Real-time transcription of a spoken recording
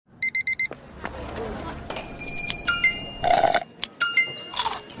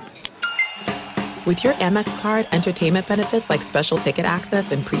With your Amex card, entertainment benefits like special ticket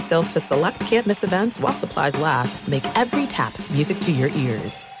access and pre-sales to select can't-miss events while supplies last make every tap music to your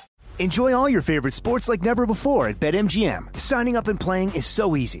ears. Enjoy all your favorite sports like never before at BetMGM. Signing up and playing is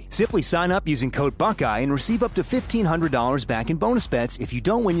so easy. Simply sign up using code Buckeye and receive up to $1,500 back in bonus bets if you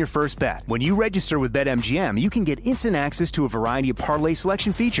don't win your first bet. When you register with BetMGM, you can get instant access to a variety of parlay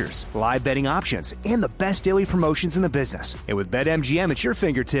selection features, live betting options, and the best daily promotions in the business. And with BetMGM at your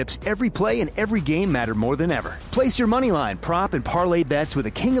fingertips, every play and every game matter more than ever. Place your moneyline, prop, and parlay bets with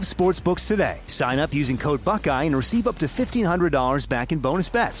the king of sportsbooks today. Sign up using code Buckeye and receive up to $1,500 back in bonus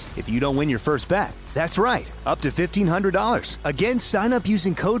bets if you don't win your first bet. That's right, up to $1,500. Again, sign up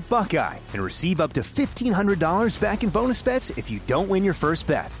using code Buckeye and receive up to $1,500 back in bonus bets if you don't win your first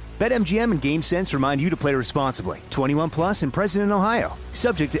bet. BetMGM and GameSense remind you to play responsibly. 21 plus and present in Ohio.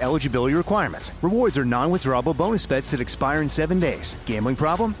 Subject to eligibility requirements. Rewards are non-withdrawable bonus bets that expire in 7 days. Gambling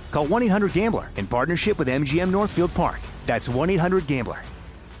problem? Call 1-800-GAMBLER in partnership with MGM Northfield Park. That's 1-800-GAMBLER.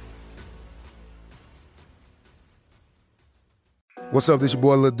 What's up, this your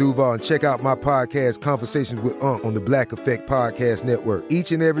boy Lil Duval, and check out my podcast, Conversations with Unc, on the Black Effect Podcast Network.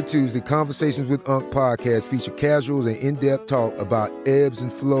 Each and every Tuesday, Conversations with Unc podcast feature casuals and in-depth talk about ebbs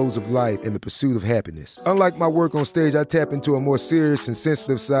and flows of life and the pursuit of happiness. Unlike my work on stage, I tap into a more serious and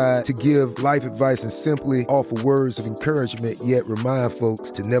sensitive side to give life advice and simply offer words of encouragement, yet remind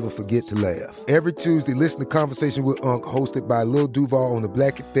folks to never forget to laugh. Every Tuesday, listen to Conversation with Unc, hosted by Lil Duval on the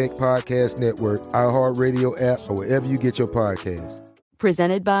Black Effect Podcast Network, iHeartRadio app, or wherever you get your podcasts.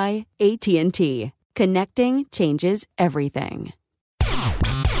 Presented by AT&T. Connecting changes everything.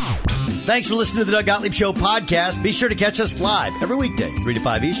 Thanks for listening to the Doug Gottlieb Show podcast. Be sure to catch us live every weekday, 3 to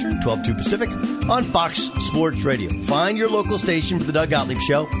 5 Eastern, 12 to 2 Pacific, on Fox Sports Radio. Find your local station for the Doug Gottlieb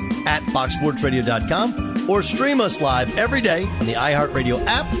Show at foxsportsradio.com or stream us live every day on the iHeartRadio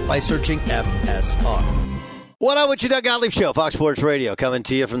app by searching FSR. What up with your Doug Gottlieb Show, Fox Sports Radio, coming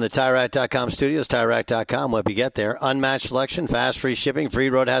to you from the TireRack.com studios, TireRack.com, wherever you get there. Unmatched selection, fast, free shipping, free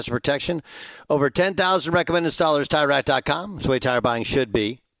road hazard protection. Over 10,000 recommended installers, TireRack.com. That's the way tire buying should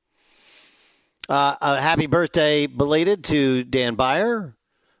be. A happy birthday belated to Dan Byer.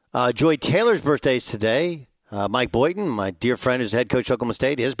 Joy Taylor's birthday is today. Mike Boynton, my dear friend who's head coach of Oklahoma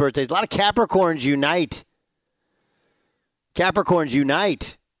State, his birthday. A lot of Capricorns unite. Capricorns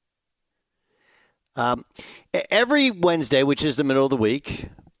unite. Every Wednesday, which is the middle of the week,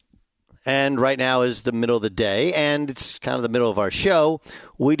 and right now is the middle of the day, and it's kind of the middle of our show,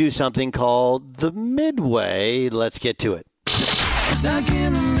 we do something called the Midway. Let's get to it. Stuck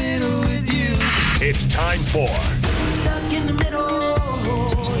in the middle with you. It's time for Stuck in the middle.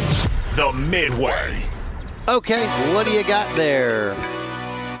 the Midway. Okay, what do you got there?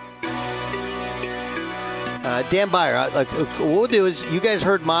 Dan Byer, what we'll do is, you guys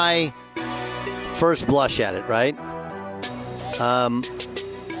heard my first blush at it, right?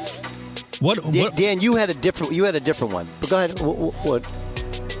 Dan, you had a different one. But go ahead. What?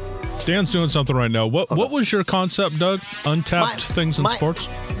 Dan's doing something right now. What was your concept, Doug? Untapped things in sports?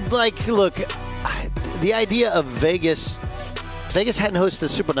 Look, the idea of Vegas hadn't hosted the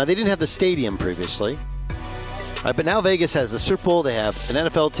Super Bowl. Now, they didn't have the stadium previously. But now Vegas has the Super Bowl. They have an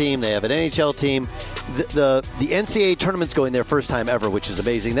NFL team. They have an NHL team. The NCAA tournament's going there first time ever, which is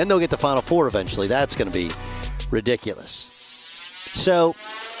amazing. Then they'll get the Final Four eventually. That's going to be ridiculous. So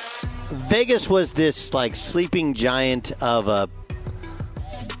Vegas was this like sleeping giant of a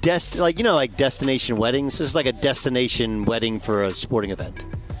like destination weddings. This is like a destination wedding for a sporting event.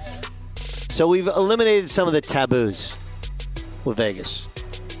 So we've eliminated some of the taboos with Vegas.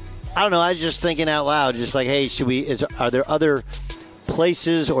 I don't know. I was just thinking out loud, just like, hey, are there other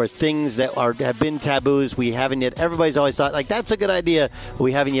places or things that have been taboos we haven't yet? Everybody's always thought, like, that's a good idea, but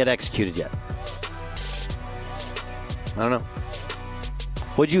we haven't yet executed yet. I don't know.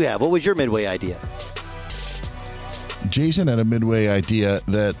 What'd you have? What was your Midway idea? Jason had a Midway idea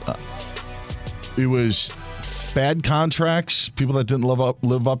that it was bad contracts, people that didn't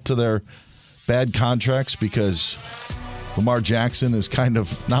live up to their bad contracts, because Lamar Jackson is kind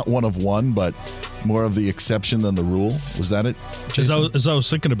of not one of one, but more of the exception than the rule. Was that it, Jason? As I was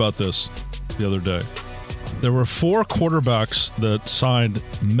thinking about this the other day, there were 4 quarterbacks that signed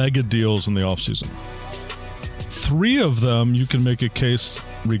mega deals in the offseason. 3 of them, you can make a case,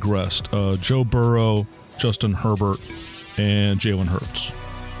 regressed. Joe Burrow, Justin Herbert, and Jalen Hurts.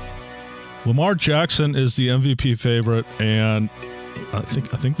 Lamar Jackson is the MVP favorite, and I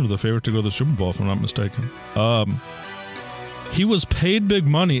think they're the favorite to go to the Super Bowl, if I'm not mistaken. He was paid big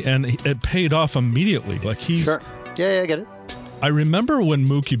money, and it paid off immediately. Like, he's sure. Yeah, I get it. I remember when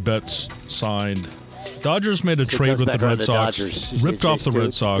Mookie Betts signed Dodgers made a trade with the Red Sox, ripped off the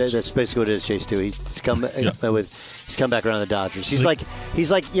Red Sox. That's basically what it is, Chase Stu. He's come back around the Dodgers. He's like,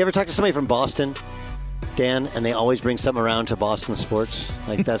 you ever talk to somebody from Boston, Dan, and they always bring something around to Boston sports?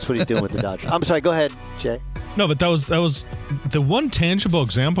 Like, that's what he's doing with the Dodgers. I'm sorry, go ahead, Jay. No, but that was the one tangible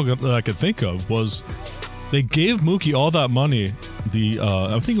example that I could think of was they gave Mookie all that money.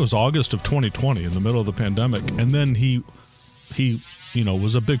 I think it was August of 2020, in the middle of the pandemic, and then he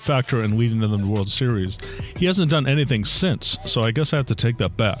was a big factor in leading them to the World Series. He hasn't done anything since, so I guess I have to take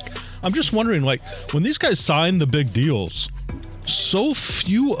that back. I'm just wondering, like, when these guys sign the big deals, so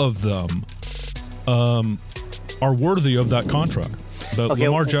few of them are worthy of that contract. But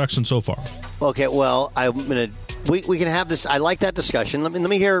Lamar Jackson so far. Okay, well, we can have this. I like that discussion. Let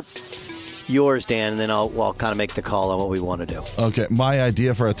me hear yours, Dan, and then I'll kind of make the call on what we want to do. Okay, my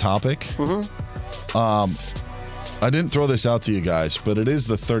idea for a topic. I didn't throw this out to you guys, but it is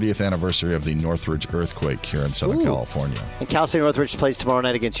the 30th anniversary of the Northridge earthquake here in Southern California. And Cal State Northridge plays tomorrow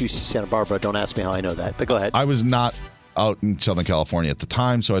night against UC Santa Barbara. Don't ask me how I know that, but go ahead. I was not out in Southern California at the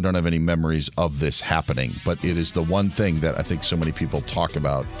time, so I don't have any memories of this happening. But it is the one thing that I think so many people talk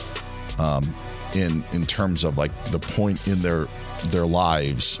about in terms of like the point in their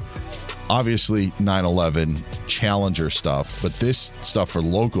lives. Obviously, 9/11, Challenger stuff, but this stuff for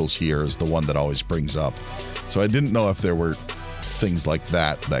locals here is the one that always brings up. So I didn't know if there were things like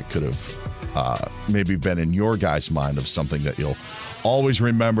that could have maybe been in your guys' mind of something that you'll always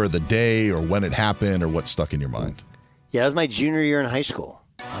remember the day or when it happened or what stuck in your mind. Yeah, it was my junior year in high school.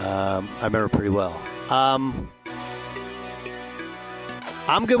 I remember pretty well. I'm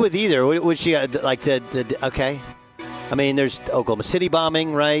good with either. Which you like the okay? I mean, there's Oklahoma City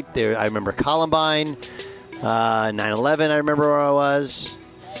bombing, right? There, I remember Columbine, 9/11. I remember where I was.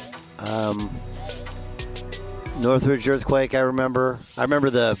 Northridge earthquake. I remember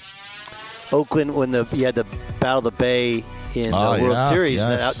the Oakland when you had the Battle of the Bay in the World Series.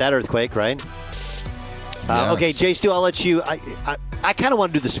 Yes. That earthquake, right? Yes. Okay, Jay Stu, I'll let you. I kind of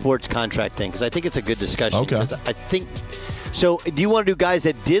want to do the sports contract thing because I think it's a good discussion. Okay. I think. So, do you want to do guys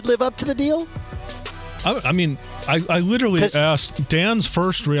that did live up to the deal? I mean, I literally asked. Dan's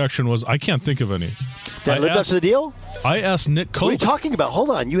first reaction was, I can't think of any. That lived up to the deal? I asked Nick Cope. What are you talking about?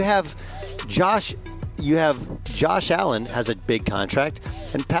 Hold on. You have Josh Allen has a big contract,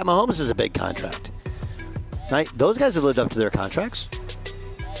 and Pat Mahomes has a big contract. Right? Those guys have lived up to their contracts.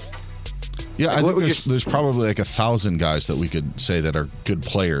 Yeah, I think there's probably like 1,000 guys that we could say that are good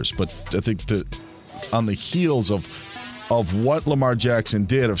players, but I think on the heels of what Lamar Jackson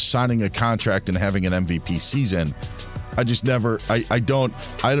did of signing a contract and having an MVP season, I just never, I don't,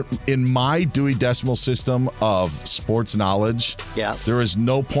 in my Dewey Decimal System of sports knowledge, there is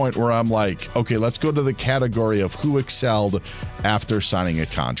no point where I'm like, okay, let's go to the category of who excelled after signing a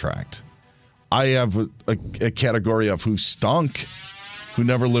contract. I have a category of who stunk, who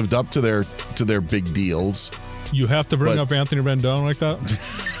never lived up to their big deals. You have to bring up Anthony Rendon like that?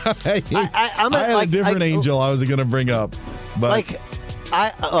 I had a different angel I was going to bring up. But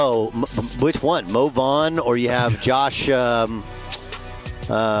which one? Mo Vaughn or you have Josh? I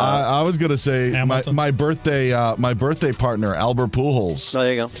was going to say my birthday partner Albert Pujols. Oh,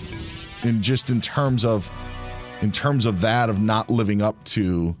 there you go. In terms of that of not living up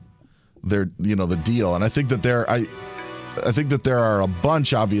to their the deal, and I think that there are a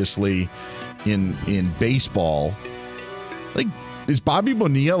bunch obviously in baseball. Like, is Bobby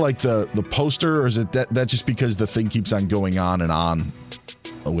Bonilla like the poster, or is it that just because the thing keeps on going on and on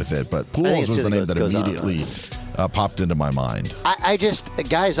with it? But Pujols was the name that immediately popped into my mind. I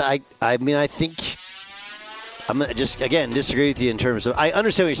mean, I think I'm going to just, again, disagree with you in terms of, I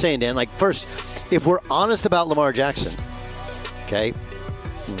understand what you're saying, Dan. Like, first, if we're honest about Lamar Jackson, okay,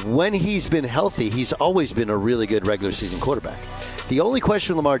 when he's been healthy, he's always been a really good regular season quarterback. The only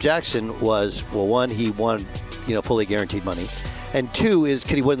question with Lamar Jackson was, well, one, he won, fully guaranteed money. And two is,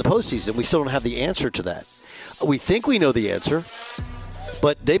 can he win in the postseason? We still don't have the answer to that. We think we know the answer,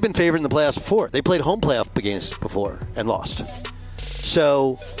 but they've been favored in the playoffs before. They played home playoff games before and lost.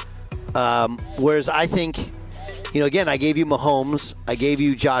 So, whereas I think, again, I gave you Mahomes, I gave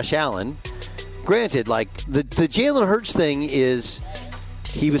you Josh Allen. Granted, like, the Jalen Hurts thing is,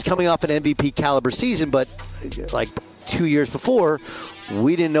 he was coming off an MVP caliber season, but like 2 years before,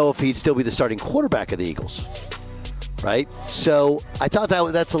 we didn't know if he'd still be the starting quarterback of the Eagles. Right? So I thought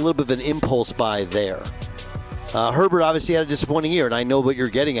that's a little bit of an impulse buy there. Herbert obviously had a disappointing year, and I know what you're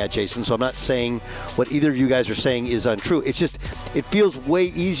getting at, Jason, so I'm not saying what either of you guys are saying is untrue. It's just, it feels way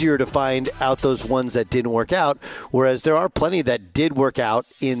easier to find out those ones that didn't work out, whereas there are plenty that did work out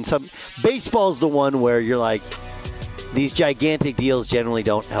in some. Baseball's the one where you're like, these gigantic deals generally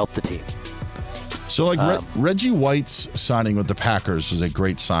don't help the team. So, Reggie White's signing with the Packers was a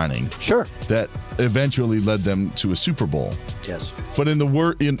great signing. Sure. That eventually led them to a Super Bowl. Yes. But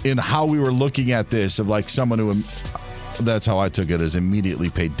in how we were looking at this, of like someone who, that's how I took it, as immediately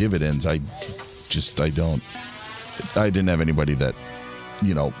paid dividends. I didn't have anybody that,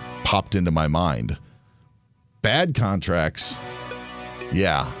 popped into my mind. Bad contracts.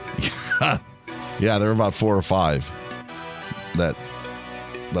 Yeah. Yeah, there were about 4 or 5 that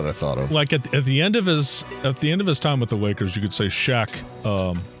I thought of. Like at the end of his time with the Lakers, you could say Shaq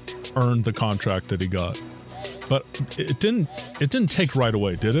earned the contract that he got, but it didn't take right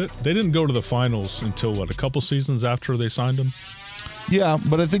away, did it? They didn't go to the finals until a couple seasons after they signed him. Yeah,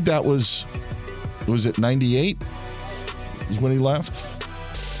 but I think that was it 98 is when he left.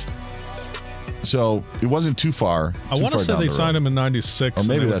 So it wasn't too far. I want to say they signed him in 96, or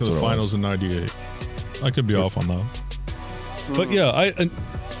maybe and they that's went to the finals in 98. I could be off on that, but yeah, I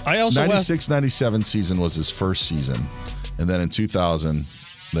also 96-97 season was his first season, and then in 2000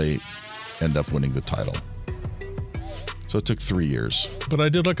 they end up winning the title. So it took 3 years. But I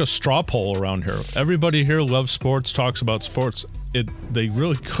did like a straw poll around here. Everybody here loves sports, talks about sports. They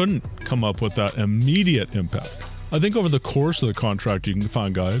really couldn't come up with that immediate impact. I think over the course of the contract, you can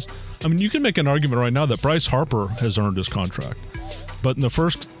find guys. I mean, you can make an argument right now that Bryce Harper has earned his contract, but in the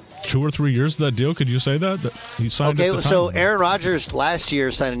first 2 or 3 years of that deal, could you say that he signed? Okay, at the time? so Aaron Rodgers last year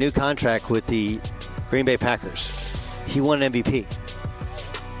signed a new contract with the Green Bay Packers. He won an MVP.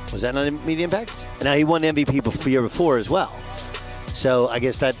 Was that not an immediate impact? Now he won MVP the year before as well. So I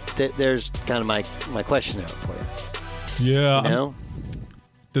guess that there's kind of my question there for you. Yeah.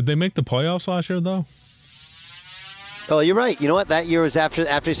 Did they make the playoffs last year though? Oh, you're right. You know what? That year was after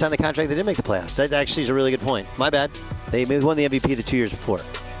he signed the contract. They didn't make the playoffs. That actually is a really good point. My bad. They won the MVP the 2 years before.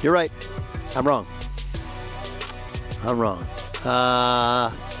 You're right. I'm wrong.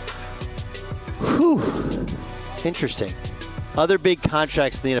 Interesting. Other big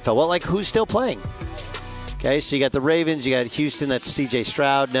contracts in the NFL. Well, like who's still playing? Okay, so you got the Ravens. You got Houston. That's C.J.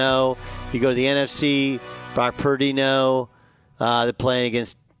 Stroud. No. You go to the NFC. Brock Purdy. No. They're playing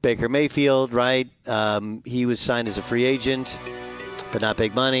against Baker Mayfield, right? He was signed as a free agent, but not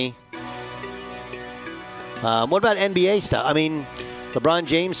big money. What about NBA stuff? I mean, LeBron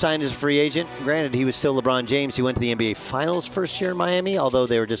James signed as a free agent. Granted, he was still LeBron James. He went to the NBA Finals first year in Miami, although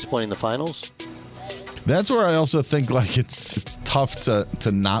they were disappointing in the finals. That's where I also think like it's tough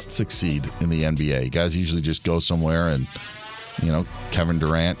to not succeed in the NBA. Guys usually just go somewhere and, Kevin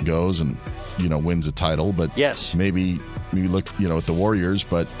Durant goes and, wins a title. But yes, maybe we look, at the Warriors,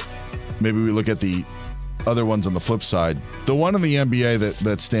 but maybe we look at the other ones on the flip side. The one in the NBA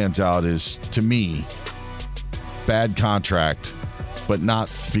that stands out is, to me, bad contract, but not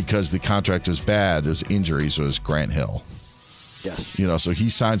because the contract is bad. It was injuries, was Grant Hill. Yes. So he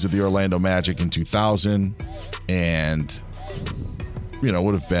signs with the Orlando Magic in 2000 and,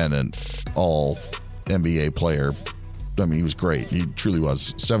 would have been an all NBA player. I mean, he was great. He truly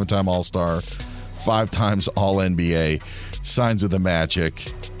was. 7-time All-Star, 5 times All-NBA, signs with the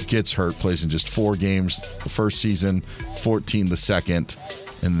Magic, gets hurt, plays in just 4 games the first season, 14 the second,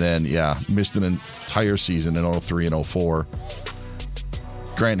 and then, missed an entire season in 03 and 04.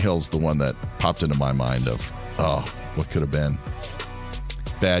 Grant Hill's the one that popped into my mind of, what could have been.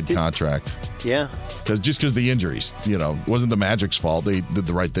 Bad contract. Yeah. Because the injuries, it wasn't the Magic's fault. They did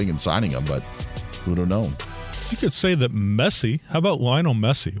the right thing in signing him, but who would have known? You could say that Messi. How about Lionel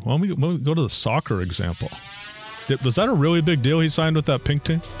Messi? Why don't we go to the soccer example? Was that a really big deal? He signed with that pink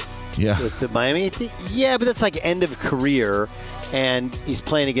team? Yeah. With the Miami team? Yeah, but that's like end of career, and he's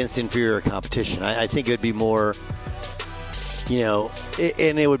playing against inferior competition. I think it would be more,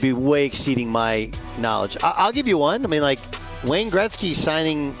 and it would be way exceeding my knowledge. I'll give you one. I mean, like Wayne Gretzky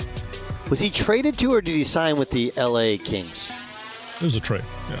signing, was he traded to or did he sign with the L.A. Kings? It was a trade,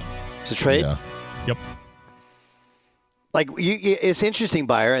 yeah. It's a trade? Yeah. Yep. Like, it's interesting,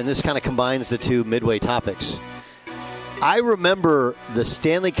 Buyer, and this kind of combines the two Midway topics. I remember the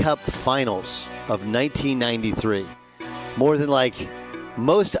Stanley Cup Finals of 1993 more than like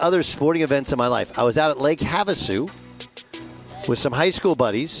most other sporting events in my life. I was out at Lake Havasu with some high school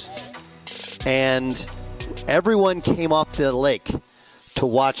buddies, and everyone came off the lake to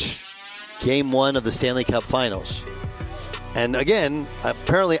watch Game 1 of the Stanley Cup Finals. And again,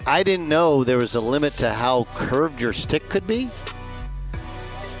 apparently I didn't know there was a limit to how curved your stick could be.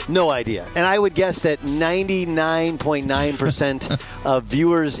 No idea. And I would guess that 99.9% of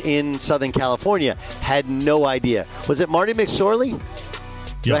viewers in Southern California had no idea. Was it Marty McSorley?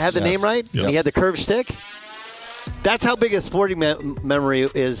 Do I have the name right? Yep. He had the curved stick? That's how big a sporting memory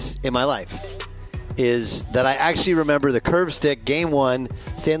is in my life. is that I actually remember the curve stick, Game 1,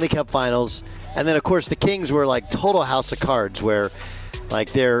 Stanley Cup Finals, and then, of course, the Kings were like total house of cards where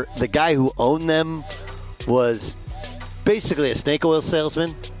like the guy who owned them was basically a snake oil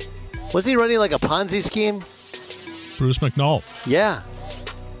salesman. Wasn't he running like a Ponzi scheme? Bruce McNall. Yeah.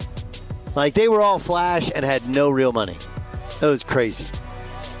 Like they were all flash and had no real money. It was crazy.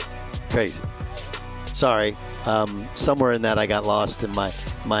 Crazy. Sorry. Somewhere in that I got lost and my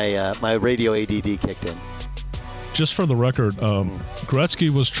radio ADD kicked in. Just for the record, Gretzky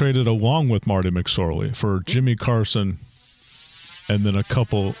was traded along with Marty McSorley for Jimmy Carson and then a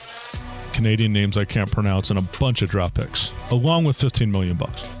couple Canadian names I can't pronounce and a bunch of draft picks, along with $15 million.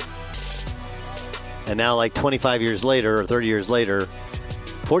 And now, like 25 years later, or 30 years later,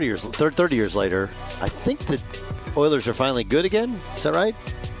 30 years later, I think the Oilers are finally good again. Is that right?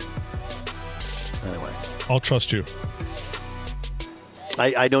 Anyway, I'll trust you.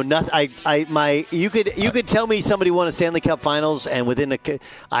 I know nothing. You could tell me somebody won a Stanley Cup Finals, and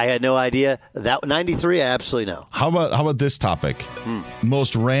I had no idea. That 93, I absolutely know. How about this topic?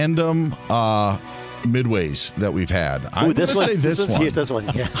 Most random midways that we've had. Ooh, this one. This one.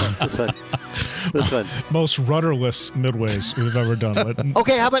 Yeah, this one. This one. Most rudderless midways we've ever done.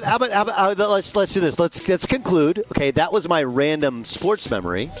 Okay, how about let's do this. Let's conclude. Okay, that was my random sports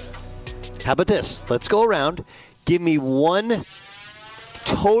memory. How about this? Let's go around. Give me one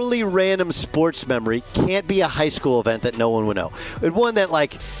totally random sports memory. Can't be a high school event that no one would know. And one that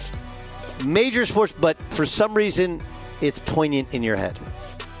like major sports, but for some reason it's poignant in your head.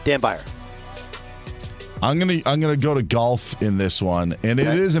 Dan Byer. I'm gonna go to golf in this one, and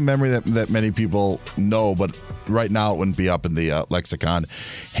it is a memory that many people know, but right now it wouldn't be up in the lexicon.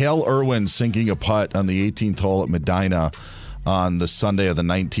 Hale Irwin sinking a putt on the 18th hole at Medina on the Sunday of the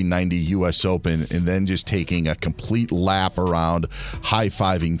 1990 U.S. Open, and then just taking a complete lap around,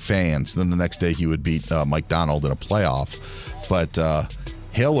 high-fiving fans. Then the next day he would beat Mike Donald in a playoff. But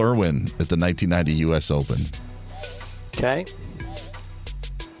Hale Irwin at the 1990 U.S. Open. Okay.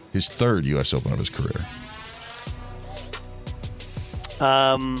 His third U.S. Open of his career.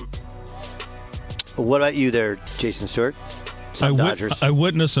 What about you there, Jason Stewart? Dodgers. I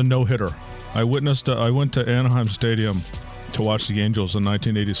witnessed a no-hitter. I went to Anaheim Stadium to watch the Angels in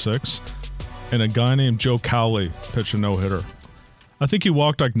 1986, and a guy named Joe Cowley pitched a no-hitter. I think he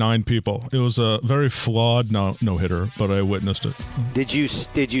walked like 9 people. It was a very flawed no-hitter, but I witnessed it. Did you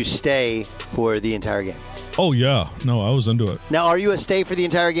stay for the entire game? Oh, yeah. No, I was into it. Now, are you a stay for the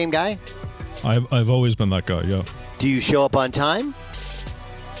entire game guy? I've always been that guy, yeah. Do you show up on time?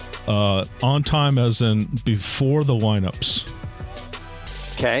 On time as in before the lineups.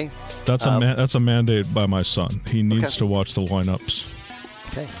 Okay. That's a mandate by my son. He needs to watch the lineups.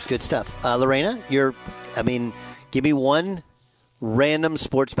 Okay, that's good stuff. Lorena, give me one random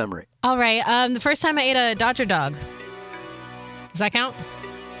sports memory. All right. The first time I ate a Dodger dog. Does that count?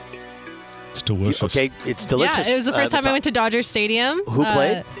 It's delicious. Okay, it's delicious. Yeah, it was the first time I went to Dodger Stadium. Who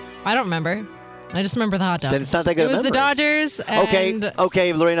played? I don't remember. I just remember the hot dog. Then it's not that good. It was the Dodgers. And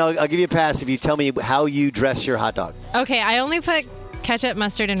Okay, Lorena, I'll give you a pass if you tell me how you dress your hot dog. Okay, I only put ketchup,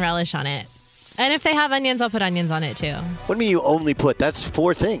 mustard, and relish on it. And if they have onions, I'll put onions on it too. What do you mean you only put? That's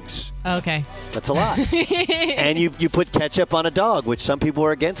 4 things. Okay. That's a lot. And you put ketchup on a dog, which some people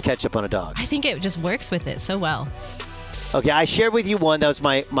are against ketchup on a dog. I think it just works with it so well. Okay, I shared with you one. That was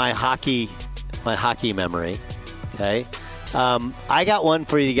my hockey memory. Okay. I got one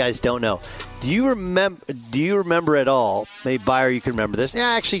for you guys don't know. Do you remember at all? Maybe Byer, you can remember this. Yeah,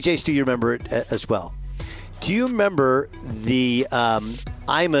 actually, Jay Stu, you remember it as well. Do you remember the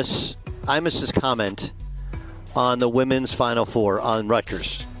Imus's comment on the women's Final Four on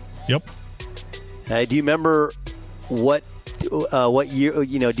Rutgers? Yep. Do you remember what year?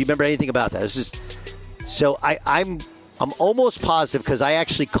 Do you remember anything about that? It's just so I'm almost positive because I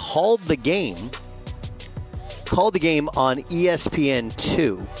actually called the game on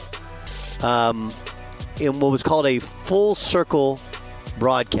ESPN2 in what was called a full circle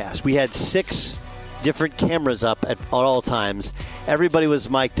broadcast. We had 6 different cameras up at all times. Everybody was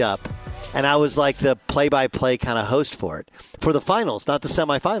mic'd up, and I was like the play-by-play kind of host for it, for the finals, not the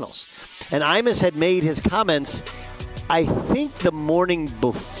semifinals. And Imus had made his comments, I think the morning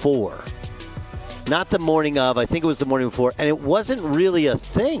before, not the morning of. I think it was the morning before, and it wasn't really a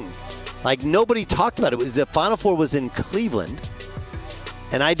thing. Like, nobody talked about it. The Final Four was in Cleveland,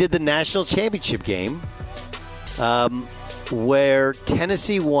 and I did the national championship game where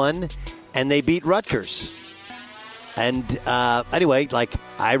Tennessee won, and they beat Rutgers. And anyway, like,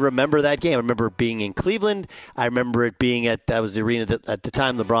 I remember that game. I remember being in Cleveland. I remember it being that was the arena that at the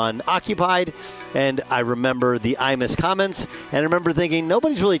time LeBron occupied. And I remember the Imus comments. And I remember thinking,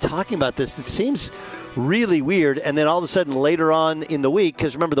 nobody's really talking about this. It seems really weird. And then all of a sudden later on in the week,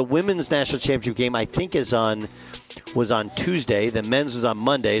 because remember the women's national championship game I think was on Tuesday. The men's was on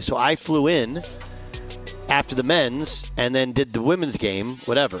Monday. So I flew in after the men's and then did the women's game,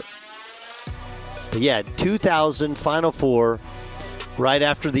 whatever. But yeah, 2000 Final Four, right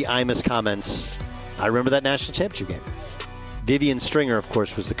after the Imus comments. I remember that national championship game. Vivian Stringer, of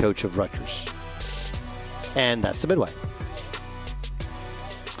course, was the coach of Rutgers. And that's the Midway.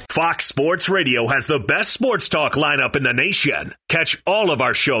 Fox Sports Radio has the best sports talk lineup in the nation. Catch all of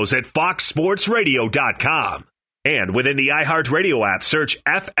our shows at foxsportsradio.com. And within the iHeartRadio app, search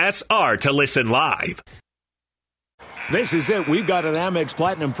FSR to listen live. This is it. We've got an Amex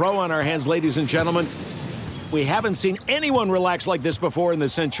Platinum Pro on our hands, ladies and gentlemen. We haven't seen anyone relax like this before in the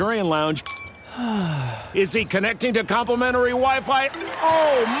Centurion Lounge. Is he connecting to complimentary Wi-Fi?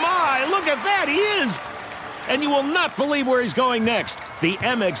 Oh, my. Look at that. He is. And you will not believe where he's going next. The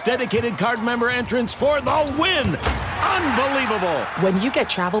Amex dedicated card member entrance for the win. Unbelievable. When you get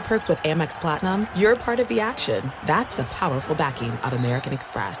travel perks with Amex Platinum, you're part of the action. That's the powerful backing of American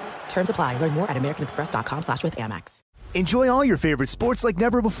Express. Terms apply. Learn more at americanexpress.com/withAmex. Enjoy all your favorite sports like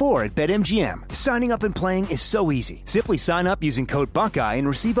never before at BetMGM. Signing up and playing is so easy. Simply sign up using code Buckeye and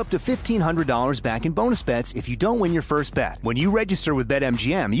receive up to $1,500 back in bonus bets if you don't win your first bet. When you register with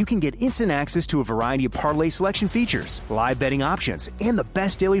BetMGM, you can get instant access to a variety of parlay selection features, live betting options, and the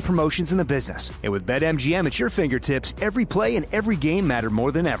best daily promotions in the business. And with BetMGM at your fingertips, every play and every game matter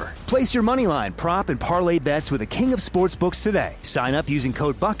more than ever. Place your moneyline, prop, and parlay bets with the king of sportsbooks today. Sign up using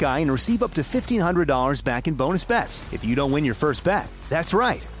code Buckeye and receive up to $1,500 back in bonus bets if you don't win your first bet. That's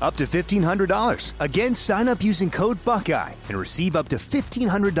right, up to $1,500. Again, sign up using code Buckeye and receive up to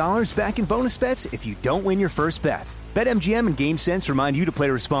 $1,500 back in bonus bets if you don't win your first bet. BetMGM and GameSense remind you to play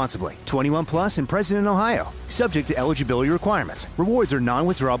responsibly. 21 plus and present in Ohio. Subject to eligibility requirements. Rewards are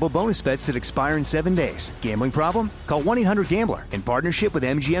non-withdrawable bonus bets that expire in 7 days. Gambling problem? Call 1-800-GAMBLER in partnership with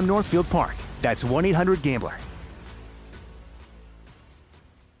MGM Northfield Park. That's 1-800-GAMBLER.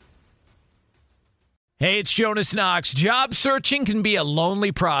 Hey, it's Jonas Knox. Job searching can be a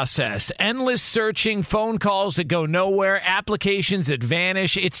lonely process. Endless searching, phone calls that go nowhere, applications that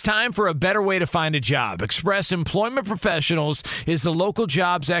vanish. It's time for a better way to find a job. Express Employment Professionals is the local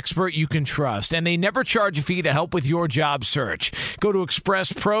jobs expert you can trust, and they never charge a fee to help with your job search. Go to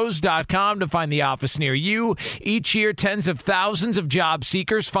expresspros.com to find the office near you. Each year, tens of thousands of job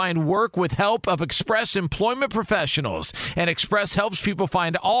seekers find work with help of Express Employment Professionals, and Express helps people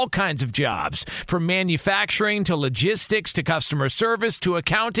find all kinds of jobs, from manufacturing to logistics to customer service to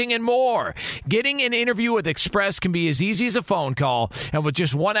accounting and more. Getting an interview with Express can be as easy as a phone call, and with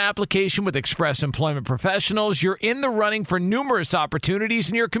just one application with Express Employment Professionals, you're in the running for numerous opportunities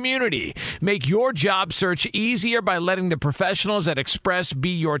in your community. Make your job search easier by letting the professionals at Express be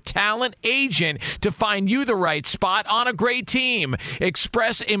your talent agent to find you the right spot on a great team.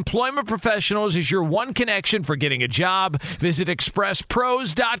 Express Employment Professionals is your one connection for getting a job. Visit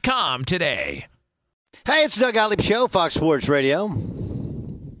expresspros.com today. Hey, it's Doug Gottlieb Show, Fox Sports Radio.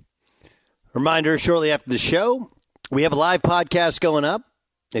 Reminder, shortly after the show, we have a live podcast going up.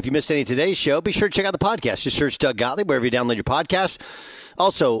 If you missed any of today's show, be sure to check out the podcast. Just search Doug Gottlieb wherever you download your podcast.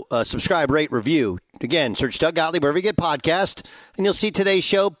 Also, subscribe, rate, review. Again, search Doug Gottlieb wherever you get podcast, and you'll see today's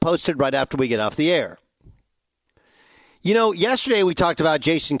show posted right after we get off the air. You know, yesterday we talked about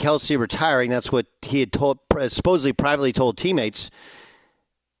Jason Kelce retiring. That's what he had supposedly privately told teammates.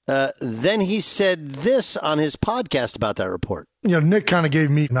 Then he said this on his podcast about that report. You know, Nick kind of gave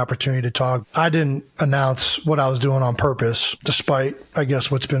me an opportunity to talk. I didn't announce what I was doing on purpose, despite, I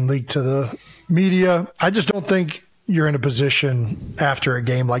guess, what's been leaked to the media. I just don't think you're in a position after a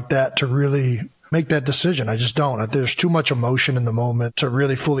game like that to really make that decision. I just don't. There's too much emotion in the moment to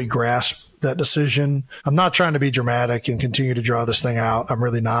really fully grasp that decision. I'm not trying to be dramatic and continue to draw this thing out. I'm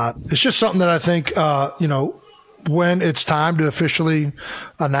really not. It's just something that I think, when it's time to officially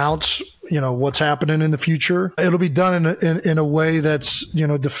announce, what's happening in the future, it'll be done in a way that's,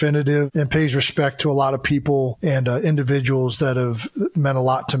 definitive and pays respect to a lot of people and individuals that have meant a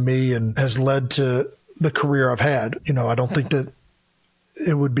lot to me and has led to the career I've had. I don't think that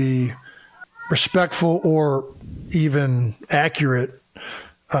it would be respectful or even accurate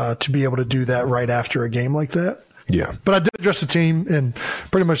to be able to do that right after a game like that. Yeah. But I did address the team and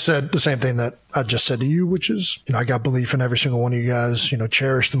pretty much said the same thing that I just said to you, which is, I got belief in every single one of you guys.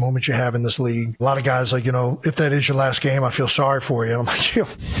 Cherish the moment you have in this league. A lot of guys like, if that is your last game, I feel sorry for you. And I'm like,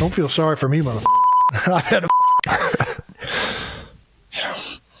 don't feel sorry for me, motherfucker. I've had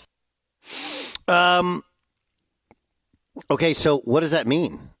Okay, so what does that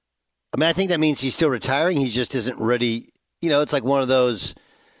mean? I mean, I think that means he's still retiring. He just isn't ready. It's like one of those,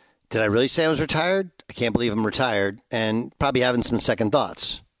 did I really say I was retired? I can't believe I'm retired. And probably having some second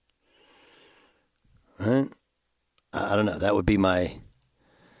thoughts. Right? I don't know. That would be my,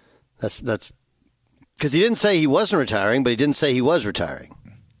 that's because he didn't say he wasn't retiring, but he didn't say he was retiring.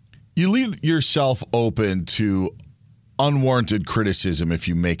 You leave yourself open to unwarranted criticism if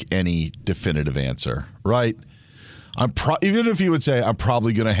you make any definitive answer, right? Even if you would say, I'm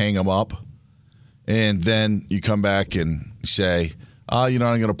probably going to hang him up, and then you come back and say, I'm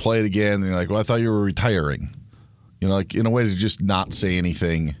going to play it again, and you're like, well, I thought you were retiring. Like in a way to just not say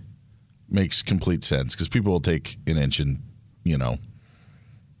anything makes complete sense, because people will take an inch and,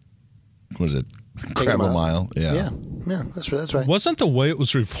 what is it? Grab a mile. Yeah, that's right. Wasn't the way it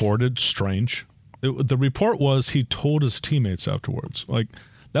was reported strange? The report was he told his teammates afterwards. Like,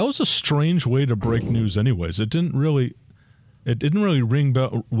 that was a strange way to break news anyways. It didn't really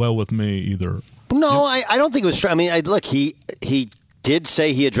ring well with me either. No, I don't think it was strange. I mean, look, he did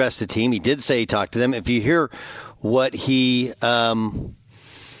say he addressed the team. He did say he talked to them. If you hear what he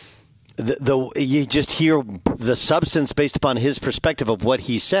you just hear the substance based upon his perspective of what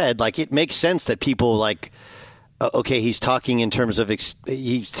he said. Like, it makes sense that people like, okay, he's talking in terms of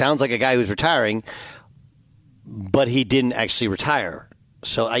he sounds like a guy who's retiring, but he didn't actually retire.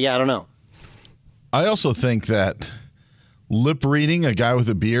 So, I don't know. I also think that lip reading a guy with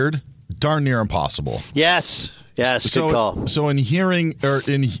a beard, darn near impossible. Yes, good call. So in hearing or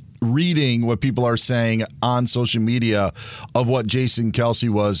in reading what people are saying on social media of what Jason Kelce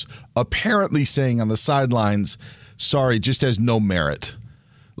was apparently saying on the sidelines, sorry, just has no merit.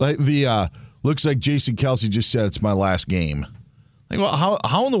 Like looks like Jason Kelce just said it's my last game. Like, well,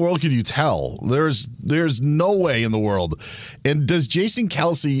 how in the world could you tell? There's no way in the world. And does Jason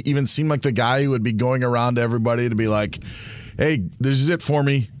Kelce even seem like the guy who would be going around to everybody to be like, hey, this is it for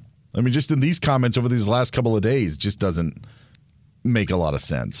me? I mean, just in these comments over these last couple of days, just doesn't make a lot of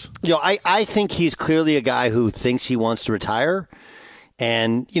sense. I think he's clearly a guy who thinks he wants to retire.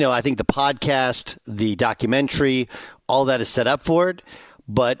 And, I think the podcast, the documentary, all that is set up for it.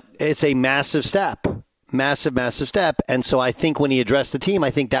 But it's a massive step. Massive step. And so I think when he addressed the team, I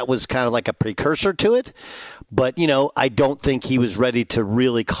think that was kind of like a precursor to it. But, I don't think he was ready to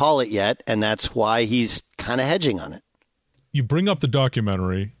really call it yet. And that's why he's kind of hedging on it. You bring up the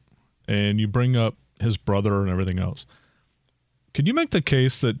documentary and you bring up his brother and everything else. Could you make the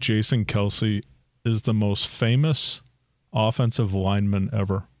case that Jason Kelce is the most famous offensive lineman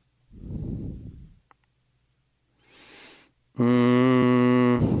ever?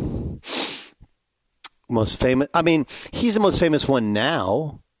 Most famous? I mean, he's the most famous one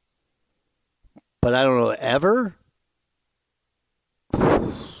now, but I don't know, ever?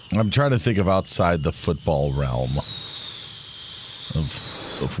 I'm trying to think of outside the football realm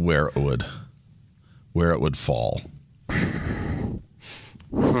of where it would fall.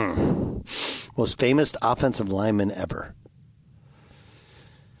 Most famous offensive lineman ever.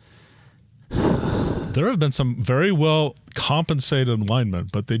 There have been some very well compensated linemen,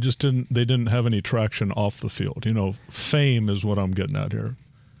 but they didn't have any traction off the field. Fame is what I'm getting at here.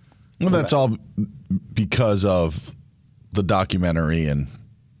 Well, that's all because of the documentary and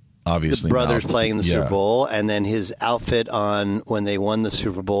obviously the brothers playing in the Super Bowl, and then his outfit on when they won the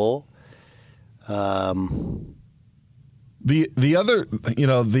Super Bowl. The other,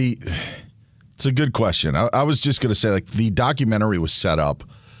 it's a good question. I was just going to say, like, the documentary was set up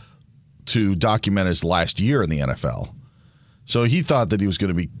to document his last year in the NFL. So he thought that he was going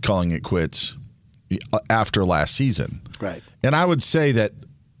to be calling it quits after last season. Right. And I would say that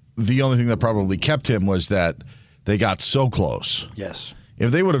the only thing that probably kept him was that they got so close. Yes. If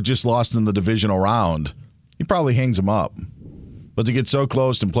they would have just lost in the divisional round, he probably hangs him up. But to get so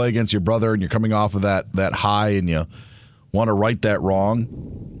close and play against your brother and you're coming off of that high and you want to right that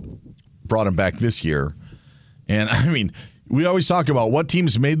wrong, brought him back this year. And, I mean, we always talk about what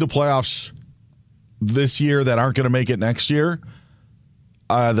teams made the playoffs this year that aren't going to make it next year.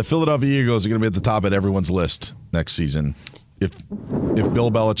 The Philadelphia Eagles are going to be at the top of everyone's list next season if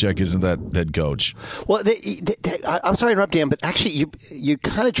Bill Belichick isn't that head coach. Well, I'm sorry to interrupt, Dan, but actually you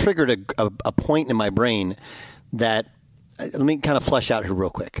kind of triggered a point in my brain that let me kind of flesh out here real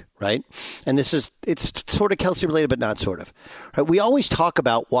quick, right? And it's sort of Kelce related, but not sort of. Right? We always talk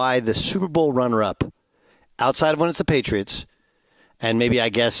about why the Super Bowl runner-up, outside of when it's the Patriots, and maybe I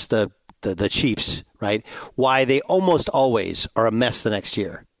guess the Chiefs, right? Why they almost always are a mess the next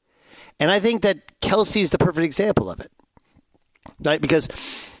year. And I think that Kelce is the perfect example of it, right? Because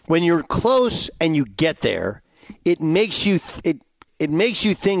when you're close and you get there, it makes you it makes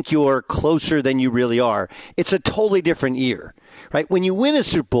you think you're closer than you really are. It's a totally different year, right? When you win a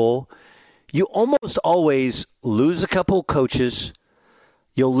Super Bowl, you almost always lose a couple of coaches.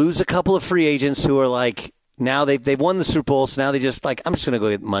 You'll lose a couple of free agents who are like, now they've won the Super Bowl, so now they just like, I'm just going to go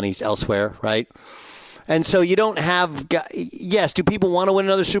get money elsewhere, right? And so you don't have, yes, do people want to win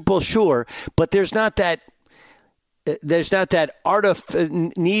another Super Bowl? Sure. But there's not that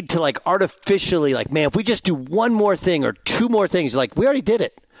need to like artificially like, man, if we just do one more thing or two more things, like we already did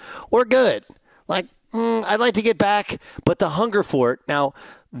it. We're good. Like, I'd like to get back, but the hunger for it. Now,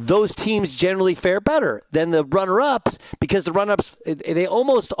 those teams generally fare better than the runner-ups because the runner-ups, they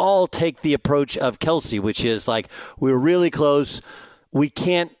almost all take the approach of Kelsey, which is like, we're really close. We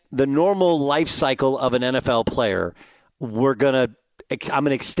can't, the normal life cycle of an NFL player, I'm going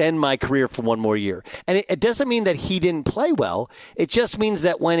to extend my career for one more year. And it doesn't mean that he didn't play well. It just means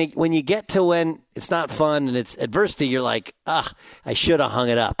that when you get to when it's not fun and it's adversity, you're like, I should have hung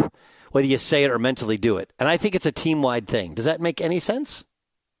it up, whether you say it or mentally do it. And I think it's a team-wide thing. Does that make any sense?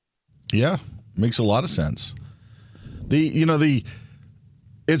 Yeah, makes a lot of sense.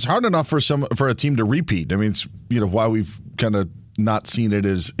 It's hard enough for a team to repeat. I mean, it's why we've kind of not seen it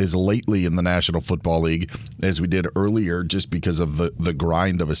as lately in the National Football League as we did earlier, just because of the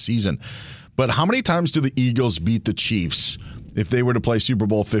grind of a season. But how many times do the Eagles beat the Chiefs if they were to play Super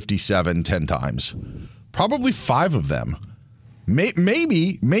Bowl 57 10 times? Probably 5 of them.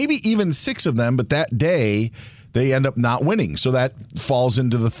 Maybe even 6 of them, but that day they end up not winning. So that falls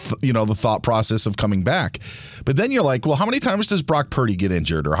into the thought process of coming back. But then you're like, well, how many times does Brock Purdy get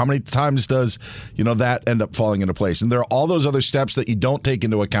injured? Or how many times does, that end up falling into place? And there are all those other steps that you don't take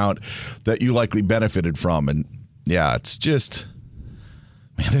into account that you likely benefited from. And yeah, it's just,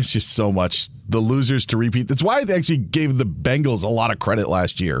 man, there's just so much. The losers to repeat. That's why I actually gave the Bengals a lot of credit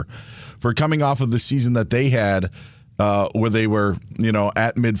last year for coming off of the season that they had, where they were,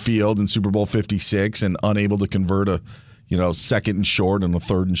 at midfield in Super Bowl 56 and unable to convert a, second and short and a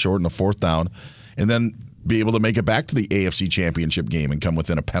third and short and a fourth down, and then be able to make it back to the AFC Championship game and come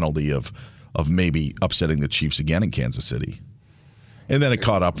within a penalty of maybe upsetting the Chiefs again in Kansas City. And then it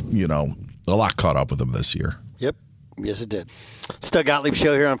caught up, a lot caught up with them this year. Yep. Yes, it did. It's Doug Gottlieb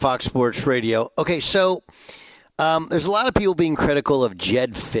Show here on Fox Sports Radio. Okay, so there's a lot of people being critical of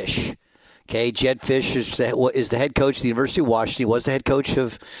Jedd Fisch. Okay, Jedd Fisch is the head coach of the University of Washington. He was the head coach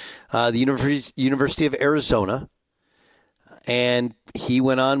of the University of Arizona. And he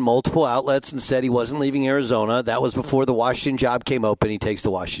went on multiple outlets and said he wasn't leaving Arizona. That was before the Washington job came open. He takes the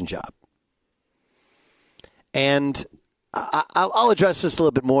Washington job. And I'll address this a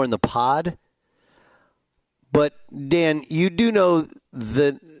little bit more in the pod. But, Dan, you do know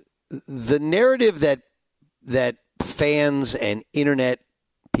the narrative that fans and internet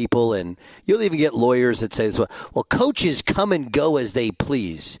people, and you'll even get lawyers that say this, well, coaches come and go as they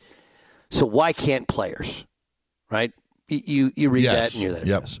please, so why can't players? Right? You read that and you're there.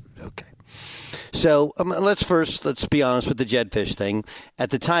 Yep. Yes. Okay. So let's be honest with the Jedd Fisch thing. At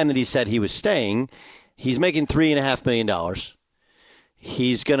the time that he said he was staying, he's making $3.5 million.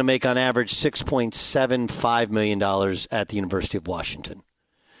 He's going to make on average $6.75 million at the University of Washington.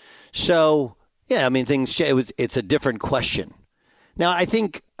 So, yeah, I mean, it's a different question. Now, I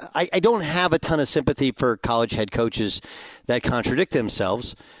think I don't have a ton of sympathy for college head coaches that contradict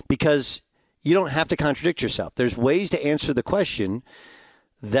themselves, because you don't have to contradict yourself. There's ways to answer the question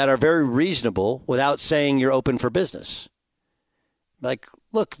that are very reasonable without saying you're open for business. Like,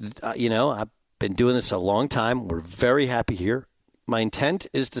 look, I've been doing this a long time. We're very happy here. My intent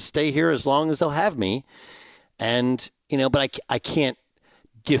is to stay here as long as they'll have me. And, but I can't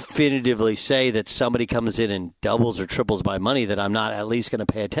definitively say that somebody comes in and doubles or triples my money that I'm not at least going to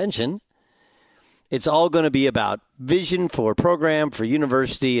pay attention. It's all going to be about vision for program, for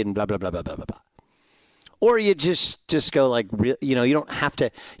university, and blah, blah, blah, blah, blah, blah, blah. Or you just go like, you don't have to,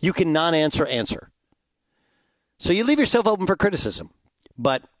 you can non-answer answer. So you leave yourself open for criticism.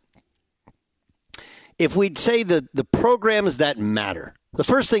 But if we'd say the programs that matter, the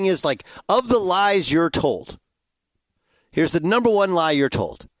first thing is like, of the lies you're told, here's the number one lie you're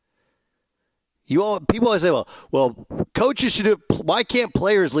told. People always say, well, coaches should do it. Why can't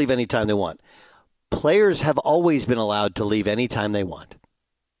players leave anytime they want? Players have always been allowed to leave anytime they want.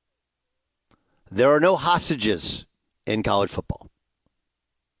 There are no hostages in college football.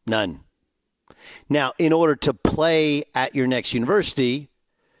 None. Now, in order to play at your next university,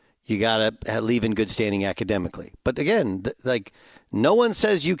 you got to leave in good standing academically. But again, no one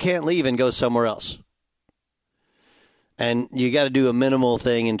says you can't leave and go somewhere else. And you got to do a minimal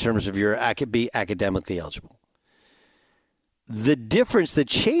thing in terms of be academically eligible. The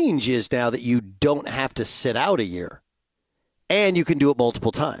change is now that you don't have to sit out a year and you can do it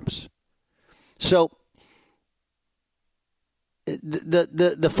multiple times. So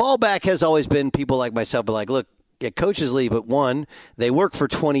the fallback has always been people like myself be like, look, coaches leave, but one, they work for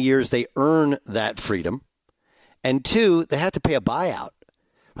 20 years, they earn that freedom, and two, they have to pay a buyout.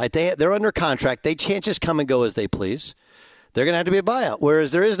 Right? They're under contract. They can't just come and go as they please. They're going to have to be a buyout,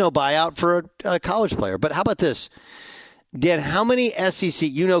 whereas there is no buyout for a college player. But how about this? Dan, how many SEC,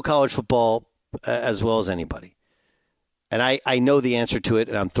 you know college football as well as anybody, and I know the answer to it,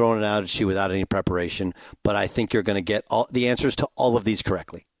 and I'm throwing it out at you without any preparation, but I think you're going to get all the answers to all of these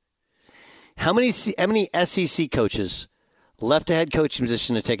correctly. How many SEC coaches left a head coaching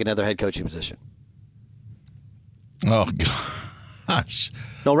position to take another head coaching position? Oh, gosh.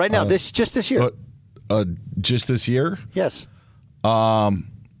 No, right now, just this year. Just this year? Yes. How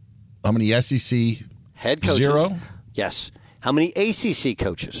many SEC? Head coaches. 0? Yes. How many ACC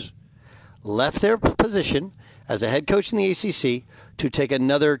coaches left their position as a head coach in the ACC to take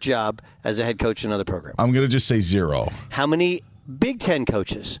another job as a head coach in another program? I'm going to just say 0. How many Big Ten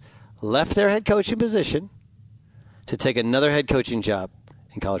coaches left their head coaching position to take another head coaching job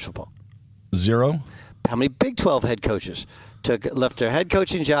in college football? 0. How many Big 12 head coaches left their head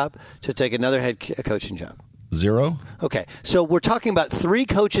coaching job to take another head coaching job? 0. Okay, so we're talking about 3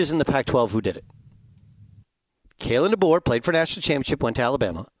 coaches in the Pac-12 who did it. Kalen DeBoer played for national championship, went to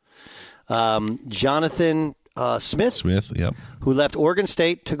Alabama. Jonathan Smith, yep, who left Oregon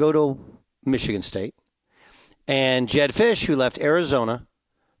State to go to Michigan State. And Jed Fish, who left Arizona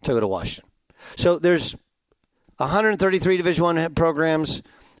to go to Washington. So there's 133 Division I programs,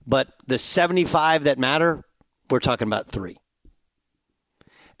 but the 75 that matter, we're talking about 3.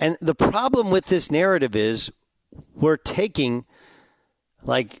 And the problem with this narrative is we're taking,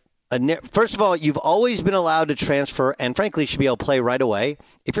 first of all, you've always been allowed to transfer and, frankly, should be able to play right away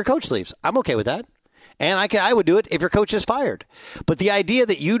if your coach leaves. I'm okay with that. And I would do it if your coach is fired. But the idea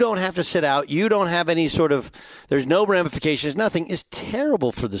that you don't have to sit out, you don't have any sort of, there's no ramifications, nothing, is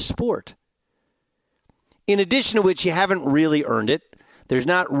terrible for the sport. In addition to which, you haven't really earned it. There's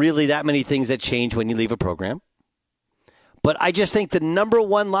not really that many things that change when you leave a program. But I just think the number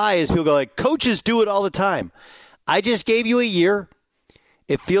one lie is people go like, coaches do it all the time. I just gave you a year.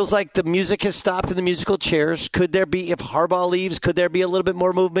 It feels like the music has stopped in the musical chairs. Could there be, if Harbaugh leaves, could there be a little bit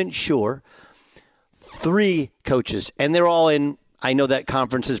more movement? Sure. 3 coaches, and they're all in, I know that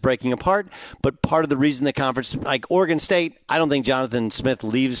conference is breaking apart, but part of the reason the conference, like Oregon State, I don't think Jonathan Smith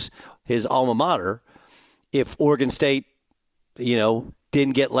leaves his alma mater if Oregon State,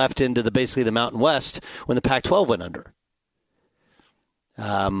 didn't get left into basically the Mountain West when the Pac-12 went under.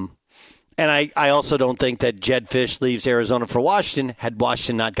 And I also don't think that Jed Fish leaves Arizona for Washington had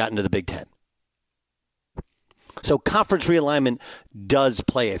Washington not gotten to the Big Ten. So conference realignment does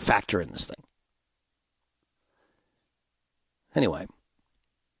play a factor in this thing. Anyway,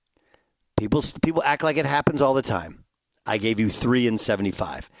 people act like it happens all the time. I gave you 3 in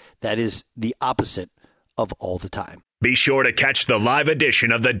 75. That is the opposite of all the time. Be sure to catch the live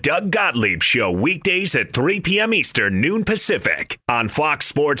edition of the Doug Gottlieb Show weekdays at 3 p.m. Eastern, noon Pacific on Fox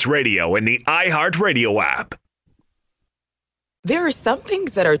Sports Radio and the iHeartRadio app. There are some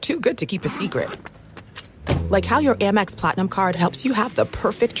things that are too good to keep a secret. Like how your Amex Platinum card helps you have the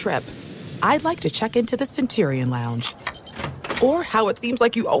perfect trip. I'd like to check into the Centurion Lounge. Or how it seems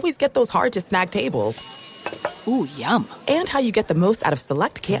like you always get those hard-to-snag tables. Ooh, yum. And how you get the most out of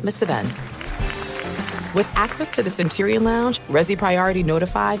select can't-miss events. With access to the Centurion Lounge, Resi Priority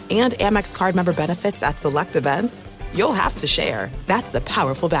Notified, and Amex card member benefits at select events, you'll have to share. That's the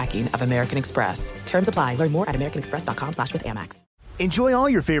powerful backing of American Express. Terms apply. Learn more at americanexpress.com/withAmex. Enjoy all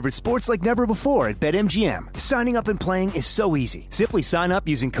your favorite sports like never before at BetMGM. Signing up and playing is so easy. Simply sign up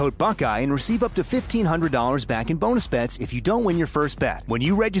using code Buckeye and receive up to $1,500 back in bonus bets if you don't win your first bet. When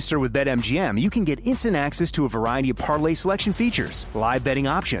you register with BetMGM, you can get instant access to a variety of parlay selection features, live betting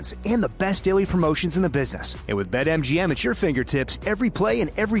options, and the best daily promotions in the business. And with BetMGM at your fingertips, every play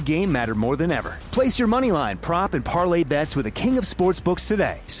and every game matter more than ever. Place your moneyline, prop, and parlay bets with the king of sportsbooks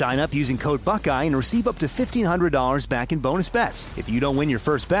today. Sign up using code Buckeye and receive up to $1,500 back in bonus bets if you don't win your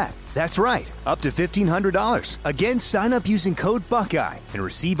first bet. That's right, up to $1,500. Again, sign up using code Buckeye and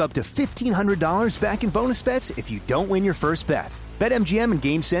receive up to $1,500 back in bonus bets if you don't win your first bet. BetMGM and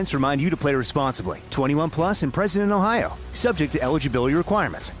GameSense remind you to play responsibly. 21 plus and present in Ohio. Subject to eligibility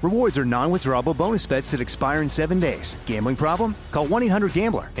requirements. Rewards are non-withdrawable bonus bets that expire in 7 days. Gambling problem? Call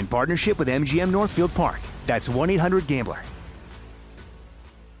 1-800-GAMBLER in partnership with MGM Northfield Park. That's 1-800-GAMBLER.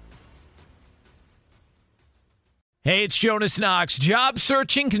 Hey, it's Jonas Knox. Job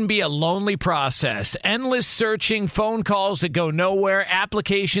searching can be a lonely process. Endless searching, phone calls that go nowhere,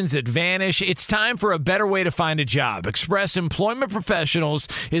 applications that vanish. It's time for a better way to find a job. Express Employment Professionals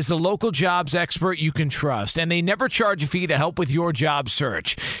is the local jobs expert you can trust, and they never charge a fee to help with your job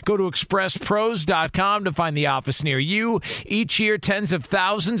search. Go to expresspros.com to find the office near you. Each year, tens of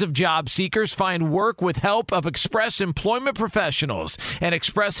thousands of job seekers find work with help of Express Employment Professionals, and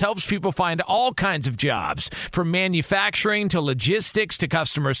Express helps people find all kinds of jobs, from manufacturing to logistics to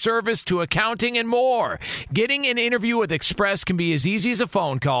customer service to accounting and more. Getting an interview with Express can be as easy as a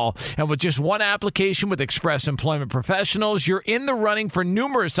phone call, and with just one application with Express Employment Professionals, you're in the running for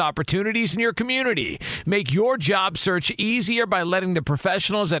numerous opportunities in your community. Make your job search easier by letting the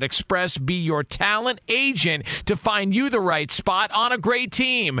professionals at Express be your talent agent to find you the right spot on a great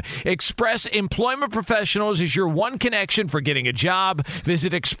team. Express Employment Professionals is your one connection for getting a job.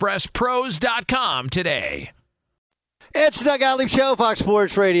 Visit expresspros.com today. It's the Doug Gottlieb Show, Fox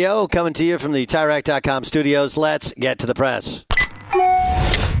Sports Radio, coming to you from the TireRack.com studios. Let's get to the press.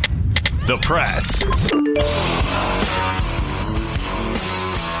 The press.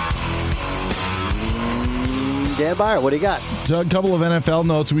 Dan Byer, what do you got? Doug, a couple of NFL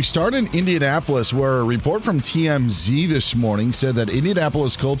notes. We start in Indianapolis, where a report from TMZ this morning said that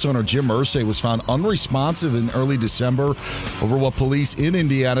Indianapolis Colts owner Jim Irsay was found unresponsive in early December over what police in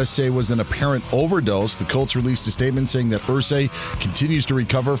Indiana say was an apparent overdose. The Colts released a statement saying that Irsay continues to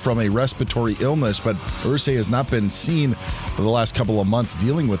recover from a respiratory illness, but Irsay has not been seen for the last couple of months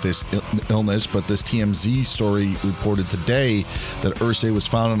dealing with this illness. But this TMZ story reported today that Irsay was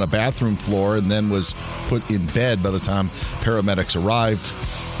found on a bathroom floor and then was put in bed by the time paramedics arrived,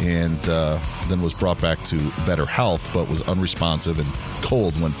 and then was brought back to better health, but was unresponsive and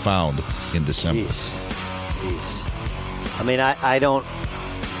cold when found in December. Jeez. I mean, I don't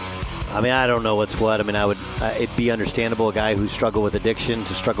know what's what. I mean, it'd be understandable a guy who struggled with addiction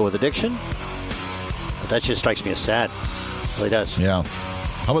to struggle with addiction, but that just strikes me as sad. It really does. Yeah.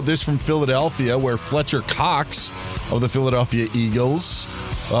 How about this from Philadelphia, where Fletcher Cox of the Philadelphia Eagles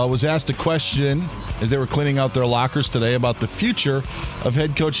was asked a question as they were cleaning out their lockers today about the future of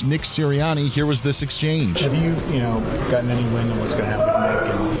head coach Nick Sirianni. Here was this exchange. Have you gotten any wind on what's going to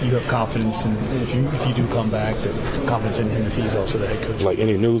happen with Nick, and you have confidence in if you do come back, that confidence in him if he's also the head coach? Like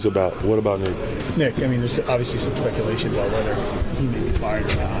any news about what about Nick? Nick, I mean, there's obviously some speculation about whether he may be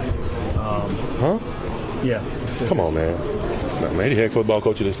fired or not. Huh? Yeah. Come on, man. No, man, he head football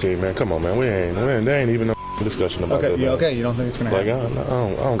coach of this team, man. Come on, man. There ain't even no discussion about that. Yeah, okay, you don't think it's going to happen?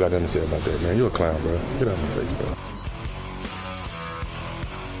 I don't got nothing to say about that, man. You're a clown, bro. Get out of my face,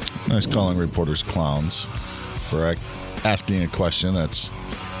 bro. Nice calling reporters clowns for asking a question that's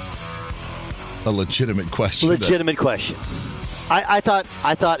a legitimate question. Legitimate question. I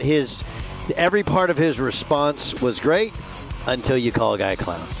thought his every part of his response was great until you call a guy a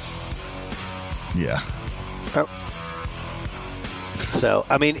clown. Yeah. Oh. So,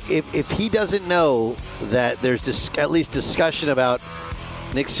 I mean, if he doesn't know that there's at least discussion about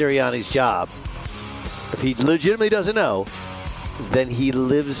Nick Sirianni's job, if he legitimately doesn't know, then he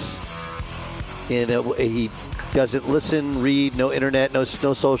lives he doesn't listen, read, no internet, no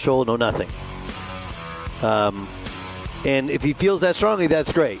social, no nothing. And if he feels that strongly,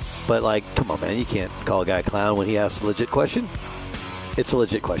 that's great. But, come on, man, you can't call a guy a clown when he asks a legit question. It's a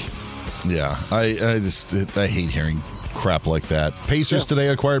legit question. Yeah, I hate hearing crap like that. Pacers today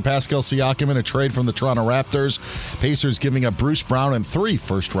acquired Pascal Siakam in a trade from the Toronto Raptors. Pacers giving up Bruce Brown and 3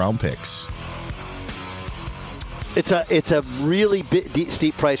 first-round picks. It's a really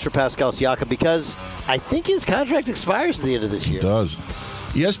steep price for Pascal Siakam because I think his contract expires at the end of this year. It does.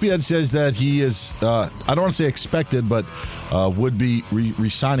 ESPN says that he is, I don't want to say expected, but would be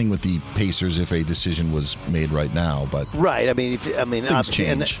re-signing with the Pacers if a decision was made right now. But right, things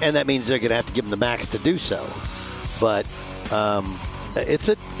change. And that means they're going to have to give him the max to do so. But it's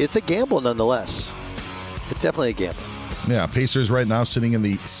a gamble nonetheless. It's definitely a gamble. Yeah, Pacers right now sitting in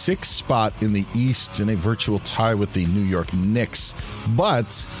the 6th spot in the East in a virtual tie with the New York Knicks,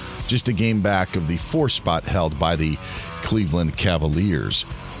 but just a game back of the 4th spot held by the Cleveland Cavaliers.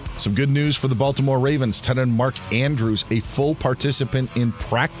 Some good news for the Baltimore Ravens. Tight end Mark Andrews, a full participant in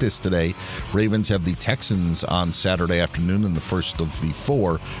practice today. Ravens have the Texans on Saturday afternoon in the first of the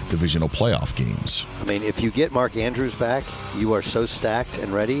 4 divisional playoff games. I mean, if you get Mark Andrews back, you are so stacked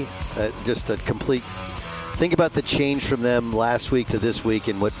and ready. Just a complete... Think about the change from them last week to this week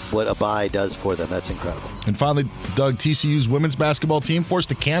and what a bye does for them. That's incredible. And finally, Doug, TCU's women's basketball team forced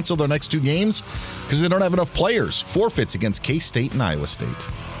to cancel their next 2 games because they don't have enough players. Forfeits against K-State and Iowa State.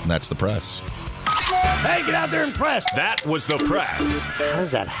 And that's the press. Hey, get out there and press. That was the press. How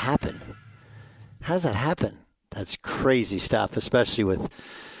does that happen? That's crazy stuff, especially with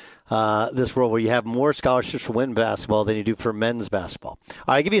this world where you have more scholarships for women's basketball than you do for men's basketball. All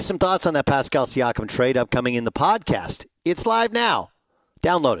right, I'll give you some thoughts on that Pascal Siakam trade upcoming in the podcast. It's live now.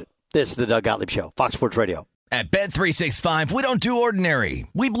 Download it. This is the Doug Gottlieb Show, Fox Sports Radio. At Bet365, we don't do ordinary.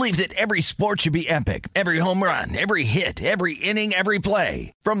 We believe that every sport should be epic. Every home run, every hit, every inning, every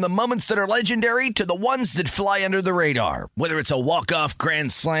play. From the moments that are legendary to the ones that fly under the radar. Whether it's a walk-off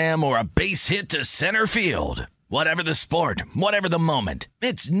grand slam or a base hit to center field. Whatever the sport, whatever the moment,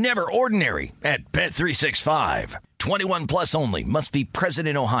 it's never ordinary at Bet365. 21 plus only. Must be present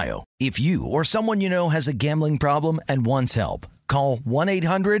in Ohio. If you or someone you know has a gambling problem and wants help, call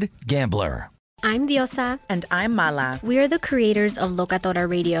 1-800-GAMBLER. I'm Diosa. And I'm Mala. We are the creators of Locatora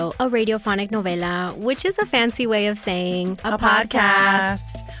Radio, a radiophonic novela, which is a fancy way of saying a podcast.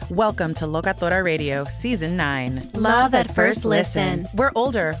 Welcome to Locatora Radio, Season 9. Love at first listen. We're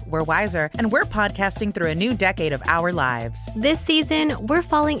older, we're wiser, and we're podcasting through a new decade of our lives. This season, we're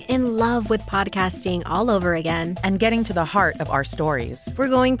falling in love with podcasting all over again. And getting to the heart of our stories. We're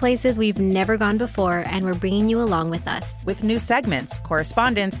going places we've never gone before, and we're bringing you along with us. With new segments,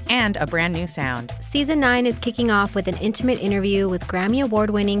 correspondence, and a brand new sound. Season 9 is kicking off with an intimate interview with Grammy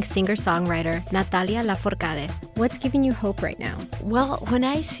Award-winning singer-songwriter Natalia Lafourcade. What's giving you hope right now? Well, when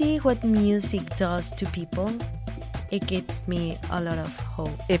I see what music does to people, it gives me a lot of hope.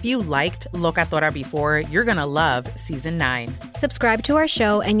 If you liked Locatora before, you're going to love Season 9. Subscribe to our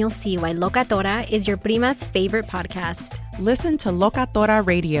show and you'll see why Locatora is your prima's favorite podcast. Listen to Locatora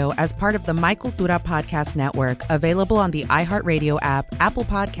Radio as part of the My Cultura Podcast Network, available on the iHeartRadio app, Apple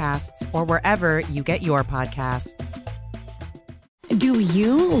Podcasts, or wherever you get your podcasts. Do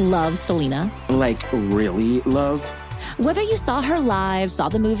you love Selena? Like, really love? Whether you saw her live, saw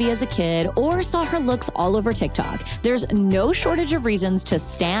the movie as a kid, or saw her looks all over TikTok, there's no shortage of reasons to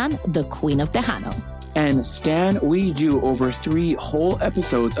stan the Queen of Tejano. And Stan, we do over 3 whole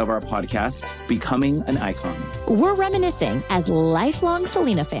episodes of our podcast, Becoming an Icon. We're reminiscing as lifelong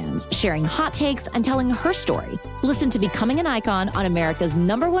Selena fans, sharing hot takes and telling her story. Listen to Becoming an Icon on America's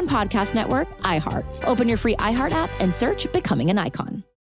 #1 podcast network, iHeart. Open your free iHeart app and search Becoming an Icon.